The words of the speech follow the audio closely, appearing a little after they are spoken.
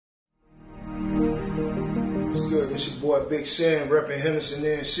It's your boy Big S.I.N, repping Henderson,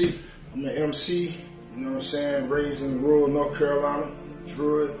 NC. I'm an MC, you know what I'm saying, raised in rural North Carolina,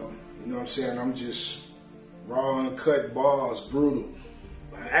 Druid. You know what I'm saying, I'm just raw, uncut bars, brutal.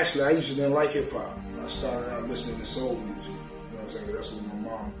 Actually, I usually didn't like hip hop. I started out listening to soul music, you know what I'm saying, that's what my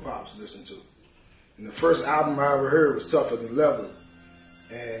mom and pops listened to. And the first album I ever heard was Tougher Than Leather.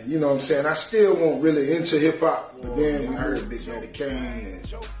 And you know what I'm saying, I still wasn't really into hip hop, but then when I heard Big Daddy Kane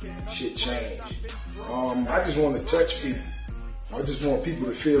and shit changed. I just want to touch people. I just want people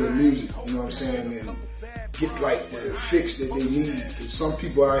to feel the music, you know what I'm saying, and get like the fix that they need. Because some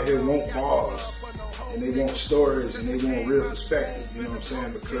people out here want bars, and they want stories, and they want real perspective, you know what I'm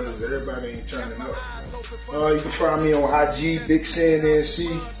saying, because everybody ain't turning up. You can find me on IG, Big S.I.N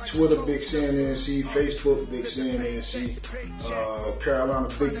NC, Twitter, Big S.I.N NC, Facebook, Big S.I.N NC, Carolina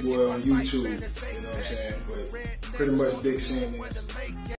Big Boy on YouTube, you know what I'm saying, but pretty much Big S.I.N NC.